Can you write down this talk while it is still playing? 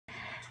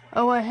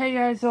Oh, well, hey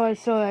guys,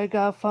 so I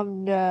got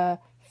from the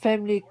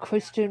Family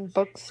Christian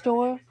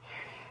Bookstore.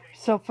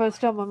 So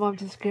first up, my mom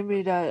just gave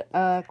me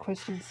the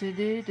Christian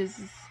CD. This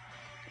is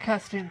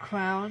Casting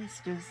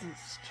Crowns. This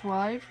is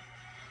Thrive.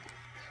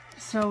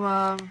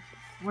 So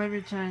when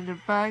we turn the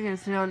back,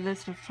 is your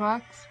list of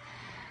tracks.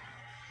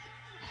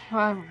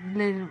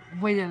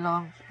 Wait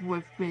along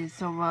with me.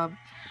 So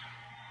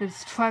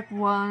it's track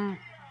 1,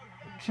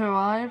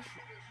 Thrive.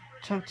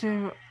 Track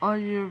 2, All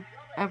You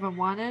Ever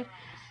Wanted.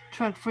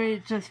 Track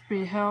 3, Just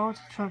Be Held.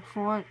 Track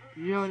 4,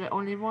 You're the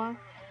Only One.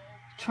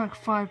 Track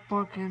 5,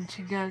 Broken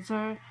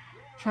Together.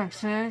 Track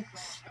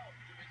 6,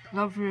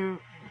 Love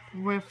You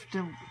With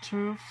the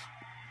Truth.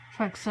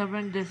 Track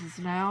 7, This Is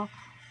Now.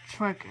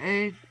 Track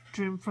 8,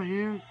 Dream For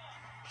You.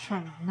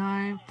 Track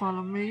 9,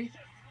 Follow Me.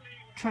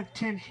 Track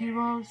 10,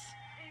 Heroes.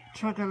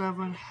 Track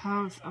 11,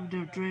 House of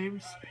Their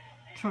Dreams.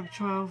 Track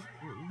 12,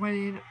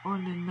 Waiting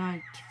on the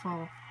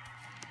Nightfall.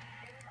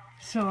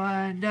 So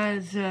that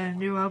is a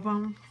new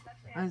album.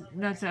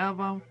 That's the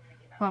album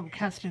from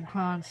Casting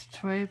Crowns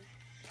Trip.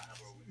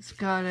 It's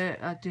got it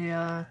at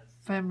the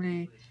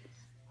Family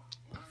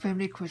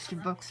Christian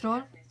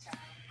Bookstore.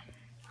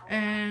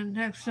 And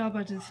next up,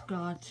 I just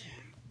got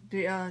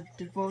the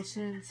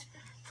Devotions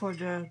for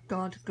the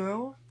God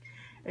Girl,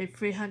 a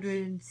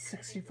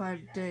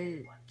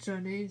 365-day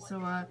journey.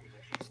 So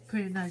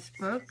pretty nice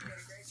book.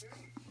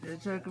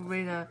 It's like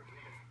read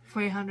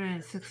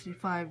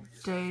 365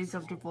 days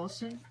of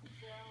devotion.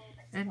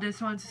 And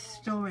this one's a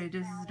story.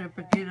 This is the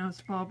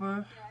Beginner's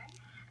Barber,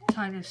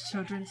 tiny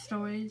children's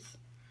stories.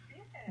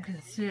 You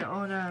can see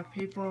all the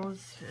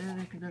peoples, and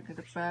you can look at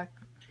the back.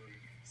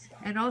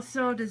 And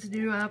also this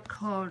new app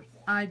called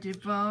I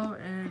Devour,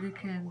 and you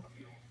can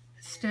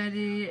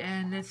study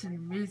and listen to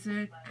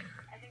music,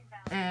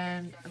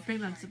 and I think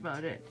that's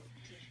about it.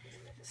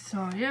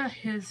 So yeah,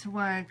 here's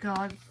what I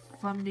got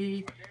from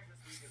the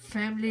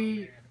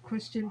Family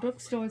Christian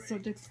Bookstore. So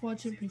thanks for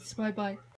watching. Peace. Bye bye.